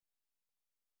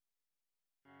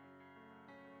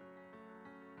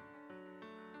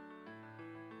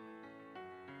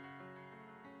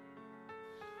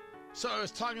So I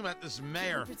was talking about this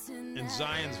mayor in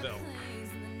Zionsville,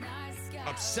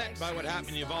 upset by what happened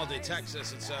in Uvalde,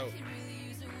 Texas, and so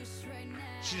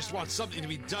she just wants something to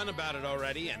be done about it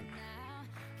already, and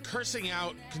cursing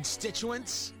out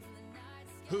constituents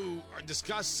who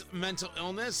discuss mental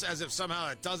illness as if somehow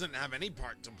it doesn't have any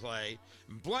part to play.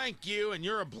 Blank you, and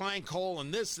you're a blank hole,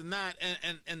 and this and that,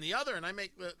 and the other. And I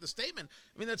make the statement,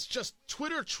 I mean, that's just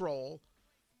Twitter troll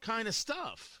kind of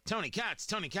stuff. Tony Katz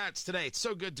today. It's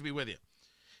so good to be with you.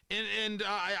 And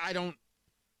I don't,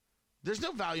 there's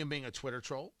no value in being a Twitter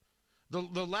troll.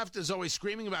 The left is always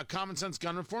screaming about common sense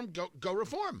gun reform. Go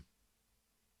reform.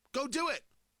 Go do it.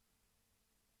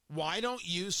 Why don't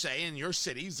you say in your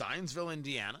city, Zionsville,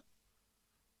 Indiana,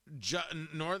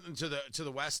 north to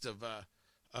the west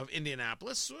of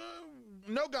Indianapolis,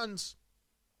 no guns?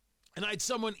 And I had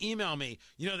someone email me,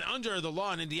 under the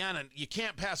law in Indiana, you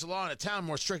can't pass a law in a town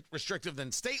more restrictive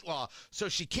than state law, so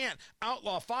she can't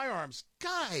outlaw firearms.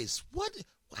 Guys,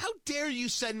 how dare you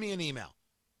send me an email?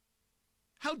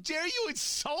 How dare you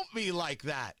insult me like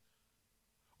that?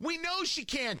 We know she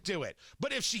can't do it,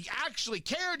 but if she actually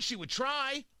cared, she would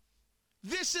try.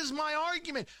 This is my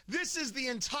argument. This is the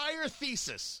entire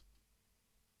thesis.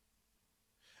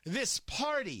 This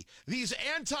party, these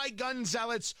anti-gun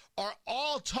zealots are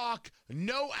all talk,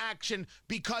 no action,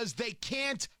 because they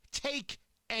can't take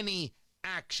any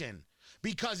action.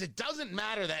 Because it doesn't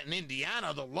matter that in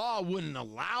Indiana, the law wouldn't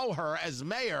allow her as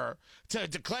mayor to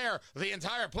declare the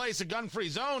entire place a gun-free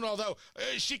zone, although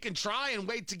she can try and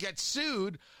wait to get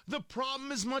sued. The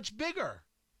problem is much bigger.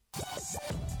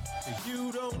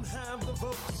 You don't have the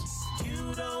votes.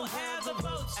 You don't have the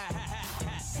votes.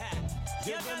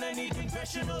 You're gonna need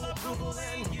congressional approval,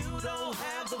 and you don't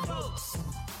have the votes.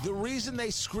 The reason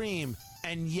they scream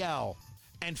and yell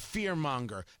and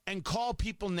fearmonger and call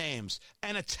people names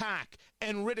and attack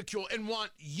and ridicule and want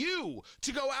you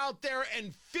to go out there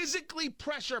and physically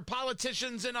pressure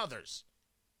politicians and others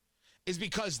is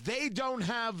because they don't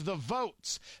have the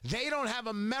votes. They don't have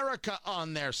America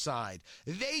on their side.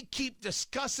 They keep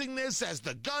discussing this as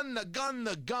the gun, the gun,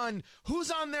 the gun. Who's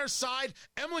on their side?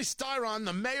 Emily Styron,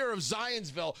 the mayor of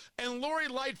Zionsville, and Lori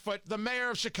Lightfoot, the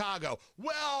mayor of Chicago.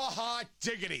 Well, hot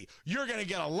diggity. You're going to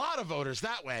get a lot of voters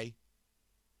that way.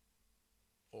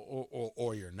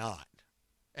 Or you're not.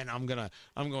 And I'm going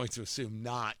to assume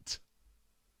not.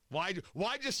 Why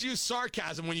just use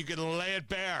sarcasm when you can lay it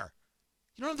bare?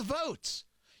 You don't have the votes.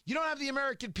 You don't have the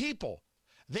American people.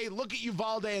 They look at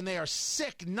Uvalde and they are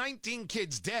sick. 19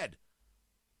 kids dead.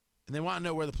 And they want to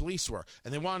know where the police were.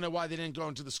 And they want to know why they didn't go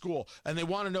into the school. And they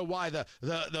want to know why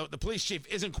the police chief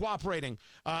isn't cooperating.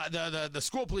 The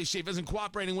school police chief isn't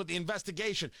cooperating with the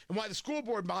investigation. And why the school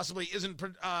board possibly isn't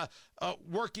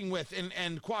working with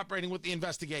and cooperating with the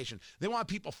investigation. They want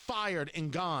people fired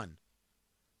and gone.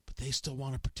 But they still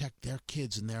want to protect their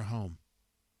kids in their home.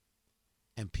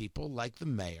 And people like the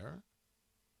mayor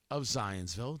of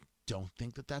Zionsville don't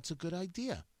think that that's a good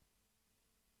idea.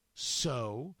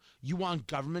 So you want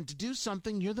government to do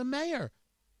something, you're the mayor.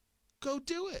 Go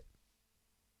do it.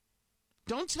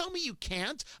 Don't tell me you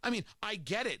can't. I mean, I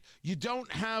get it. You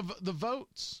don't have the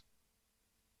votes.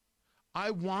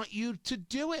 I want you to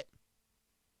do it.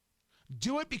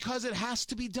 Do it because it has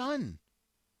to be done.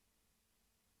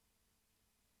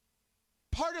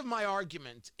 Part of my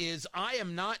argument is I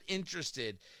am not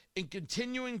interested in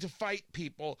continuing to fight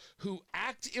people who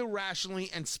act irrationally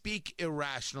and speak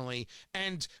irrationally.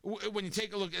 And when you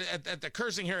take a look at the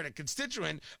cursing here at a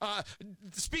constituent,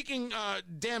 speaking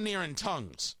damn near in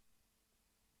tongues.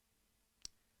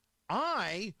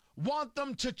 I want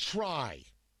them to try.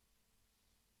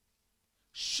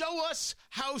 Show us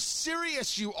how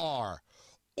serious you are.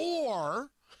 Or,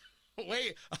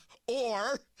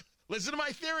 listen to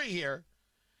my theory here.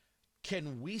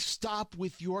 Can we stop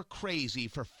with your crazy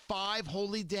for 5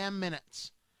 holy damn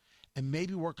minutes and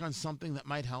maybe work on something that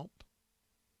might help?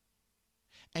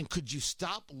 And could you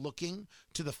stop looking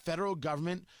to the federal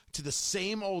government, to the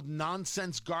same old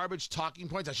nonsense garbage talking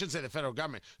points? I shouldn't say the federal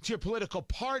government, to your political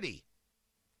party.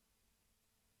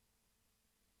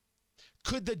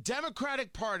 Could the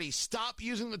Democratic Party stop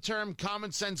using the term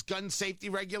common sense gun safety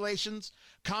regulations,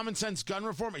 common sense gun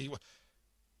reform?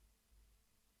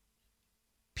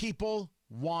 People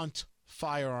want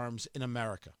firearms in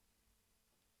America.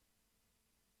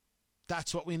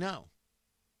 That's what we know.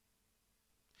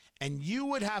 And you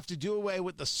would have to do away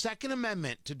with the Second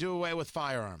Amendment to do away with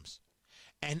firearms.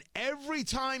 And every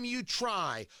time you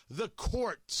try, the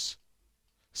courts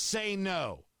say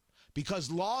no,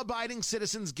 because law-abiding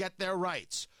citizens get their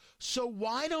rights. So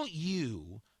why don't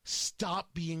you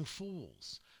stop being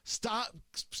fools? stop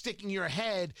sticking your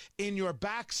head in your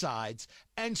backsides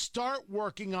and start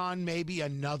working on maybe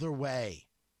another way.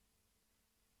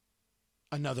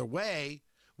 Another way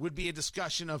would be a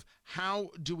discussion of how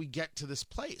do we get to this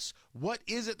place? What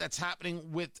is it that's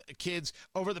happening with kids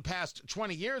over the past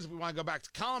 20 years, if we want to go back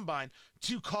to Columbine,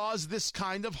 to cause this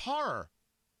kind of horror?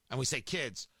 And we say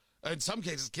kids. In some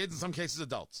cases, kids, in some cases,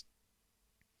 adults.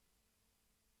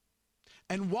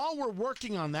 And while we're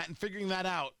working on that and figuring that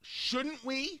out, shouldn't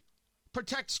we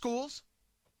protect schools?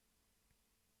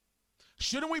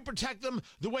 Shouldn't we protect them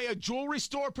the way a jewelry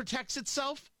store protects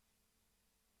itself?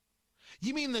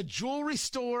 You mean the jewelry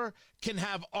store can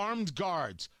have armed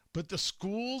guards, but the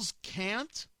schools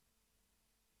can't?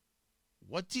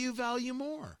 What do you value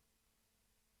more?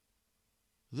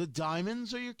 The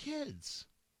diamonds or your kids?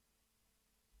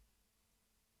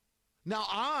 Now,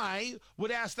 I would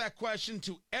ask that question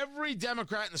to every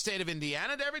Democrat in the state of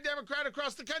Indiana, to every Democrat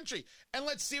across the country, and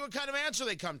let's see what kind of answer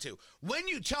they come to. When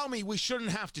you tell me we shouldn't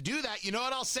have to do that, you know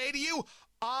what I'll say to you?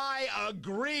 I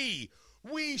agree.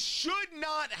 We should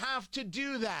not have to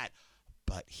do that.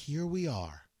 But here we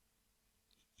are.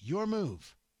 Your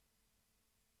move.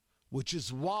 Which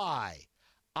is why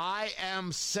I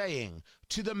am saying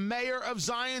to the mayor of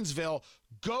Zionsville,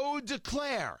 go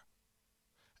declare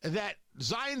that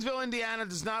Zionsville, Indiana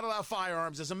does not allow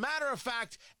firearms. As a matter of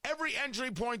fact, every entry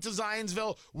point to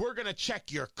Zionsville, we're going to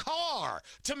check your car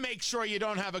to make sure you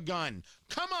don't have a gun.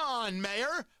 Come on,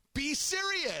 Mayor. Be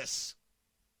serious.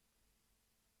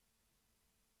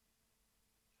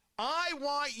 I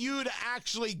want you to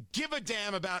actually give a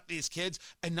damn about these kids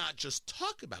and not just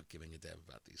talk about giving a damn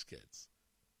about these kids.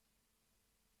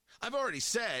 I've already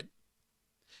said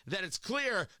that it's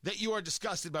clear that you are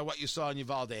disgusted by what you saw in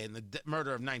Uvalde and the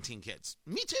murder of 19 kids.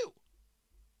 Me too.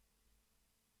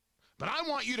 But I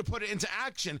want you to put it into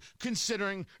action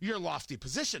considering your lofty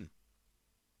position.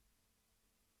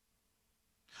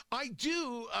 I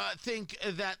do think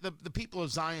that the people of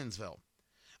Zionsville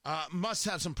must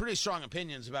have some pretty strong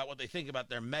opinions about what they think about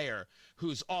their mayor,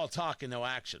 who's all talk and no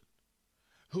action,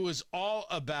 who is all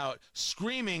about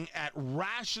screaming at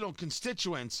rational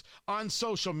constituents on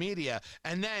social media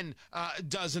and then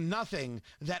does nothing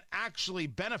that actually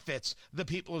benefits the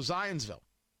people of Zionsville.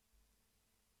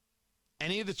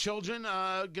 Any of the children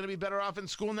going to be better off in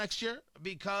school next year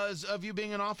because of you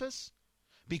being in office?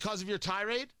 Because of your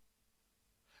tirade?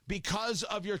 Because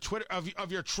of your Twitter,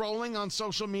 of your trolling on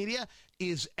social media?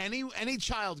 Is any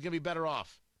child going to be better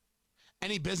off?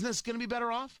 Any business going to be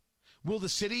better off? Will the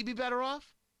city be better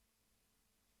off?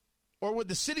 Or would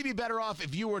the city be better off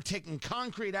if you were taking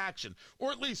concrete action,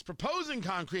 or at least proposing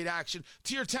concrete action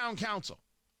to your town council?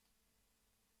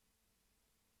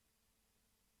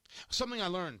 Something I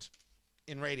learned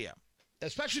in radio,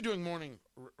 especially doing morning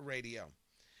radio.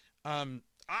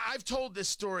 I've told this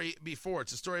story before.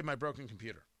 It's a story of my broken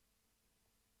computer.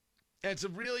 And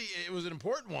it was an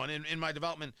important one in my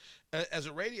development as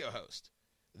a radio host.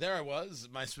 There I was,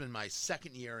 it's been my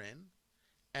second year in,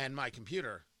 and my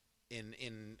computer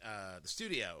in the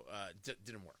studio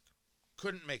didn't work.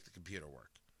 Couldn't make the computer work.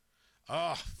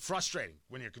 Oh, frustrating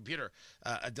when your computer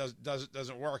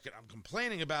doesn't work. And I'm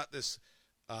complaining about this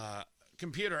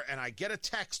computer, and I get a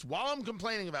text while I'm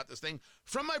complaining about this thing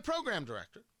from my program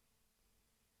director.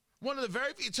 One of the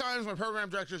very few times my program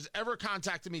director has ever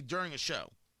contacted me during a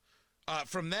show,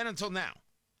 from then until now.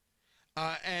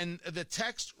 And the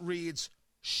text reads,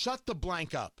 "Shut the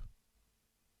blank up."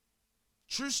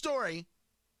 True story.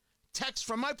 Text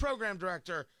from my program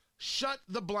director, "Shut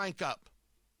the blank up."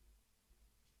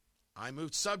 I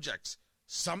moved subjects.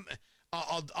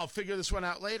 I'll figure this one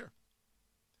out later.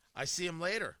 I see him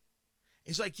later.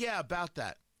 He's like, "Yeah, about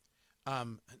that.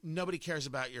 Nobody cares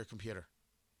about your computer.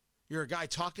 You're a guy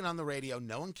talking on the radio.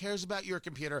 No one cares about your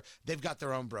computer. They've got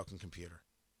their own broken computer.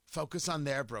 Focus on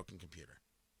their broken computer."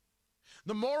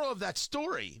 The moral of that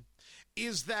story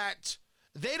is that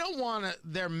they don't want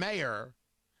their mayor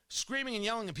screaming and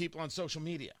yelling at people on social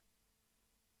media.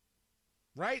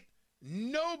 Right?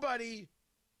 Nobody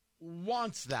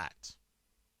wants that.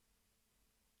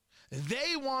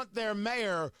 They want their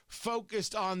mayor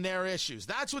focused on their issues.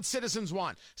 That's what citizens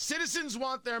want. Citizens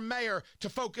want their mayor to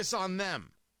focus on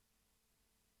them.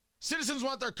 Citizens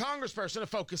want their congressperson to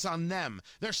focus on them,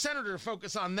 their senator to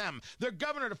focus on them, their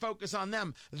governor to focus on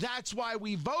them. That's why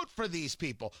we vote for these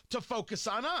people, to focus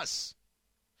on us.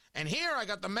 And here I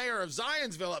got the mayor of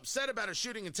Zionsville upset about a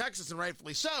shooting in Texas, and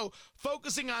rightfully so,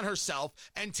 focusing on herself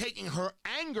and taking her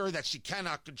anger that she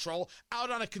cannot control out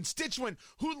on a constituent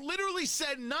who literally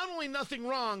said not only nothing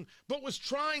wrong, but was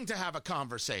trying to have a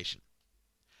conversation.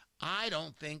 I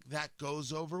don't think that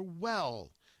goes over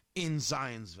well in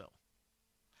Zionsville.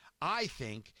 I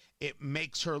think it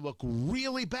makes her look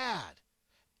really bad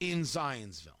in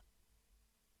Zionsville.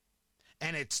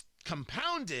 And it's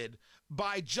compounded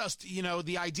by just,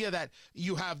 the idea that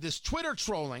you have this Twitter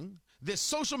trolling, this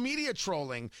social media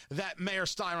trolling that Mayor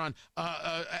Styron,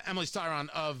 Emily Styron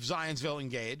of Zionsville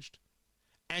engaged,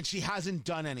 and she hasn't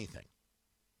done anything.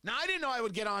 Now, I didn't know I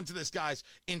would get onto this, guys,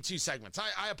 in 2 segments.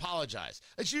 I apologize.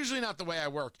 It's usually not the way I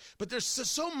work, but there's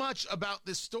so much about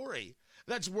this story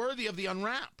that's worthy of the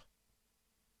unwrap.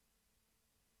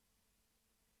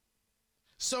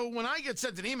 So when I get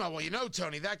sent an email, well,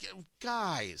 Tony,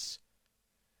 guys,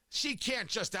 she can't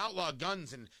just outlaw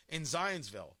guns in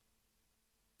Zionsville.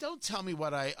 Don't tell me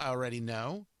what I already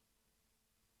know.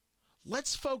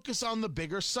 Let's focus on the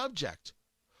bigger subject.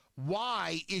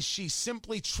 Why is she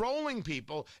simply trolling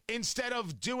people instead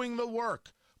of doing the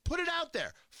work? Put it out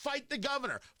there. Fight the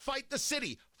governor. Fight the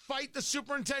city. Fight the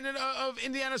superintendent of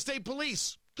Indiana State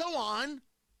Police. Go on.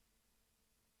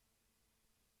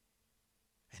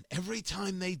 And every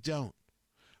time they don't,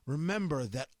 remember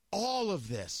that all of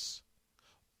this,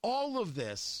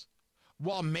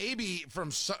 while maybe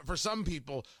for some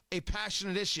people a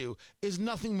passionate issue, is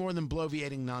nothing more than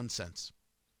bloviating nonsense.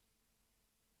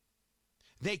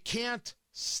 They can't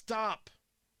stop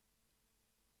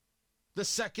the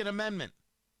Second Amendment.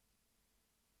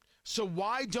 So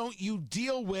why don't you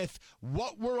deal with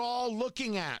what we're all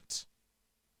looking at?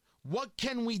 What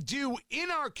can we do in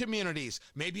our communities,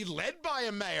 maybe led by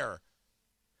a mayor,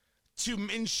 to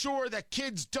ensure that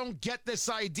kids don't get this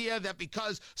idea that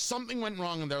because something went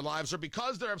wrong in their lives or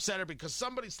because they're upset or because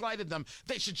somebody slighted them,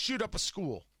 they should shoot up a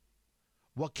school?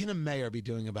 What can a mayor be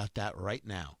doing about that right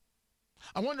now?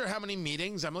 I wonder how many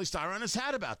meetings Emily Styron has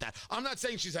had about that. I'm not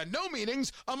saying she's had no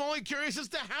meetings. I'm only curious as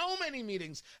to how many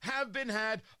meetings have been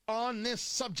had on this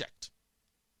subject.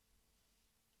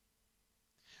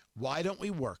 Why don't we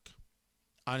work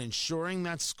on ensuring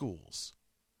that schools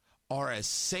are as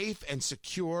safe and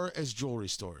secure as jewelry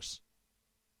stores?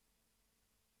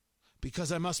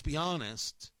 Because I must be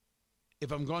honest,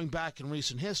 if I'm going back in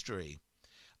recent history,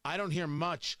 I don't hear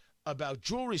much about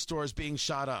jewelry stores being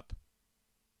shot up.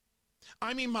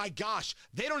 I mean, my gosh,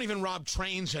 they don't even rob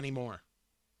trains anymore.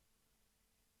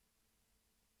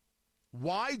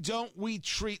 Why don't we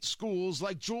treat schools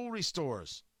like jewelry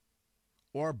stores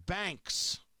or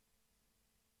banks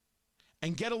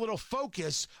and get a little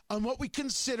focus on what we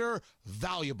consider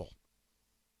valuable?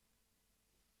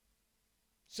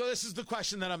 So this is the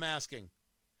question that I'm asking.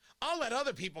 I'll let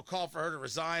other people call for her to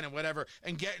resign and whatever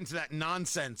and get into that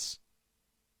nonsense.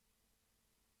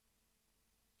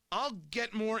 I'll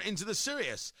get more into the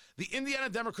serious. The Indiana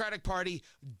Democratic Party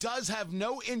does have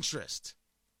no interest,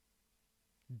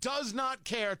 does not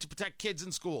care to protect kids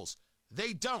in schools.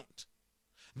 They don't.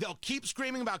 They'll keep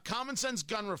screaming about common sense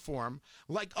gun reform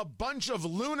like a bunch of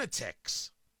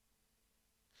lunatics,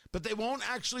 but they won't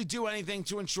actually do anything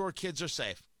to ensure kids are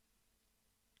safe.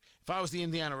 If I was the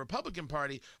Indiana Republican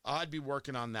Party, I'd be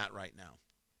working on that right now.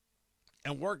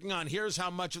 And working on here's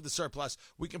how much of the surplus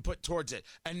we can put towards it.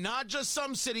 And not just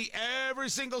some city, every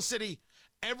single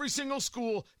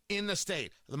school in the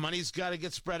state. The money's got to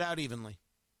get spread out evenly.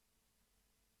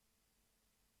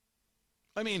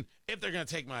 I mean, if they're going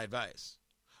to take my advice.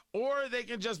 Or they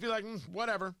can just be like,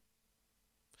 whatever.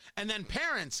 And then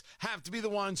parents have to be the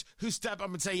ones who step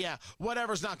up and say, yeah,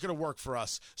 whatever's not going to work for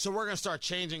us. So we're going to start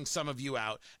changing some of you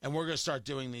out, and we're going to start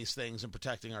doing these things and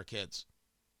protecting our kids.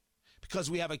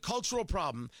 Because we have a cultural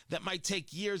problem that might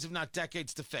take years, if not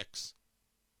decades, to fix.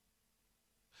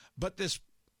 But this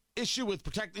issue with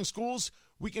protecting schools,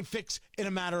 we can fix in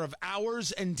a matter of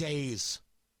hours and days.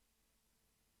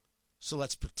 So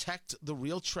let's protect the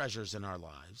real treasures in our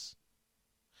lives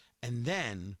and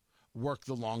then work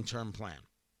the long-term plan.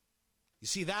 You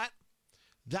see that?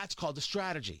 That's called a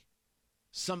strategy.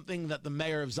 Something that the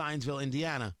mayor of Zionsville,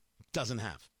 Indiana, doesn't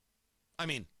have. I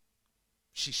mean,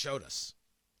 she showed us.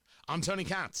 I'm Tony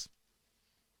Katz.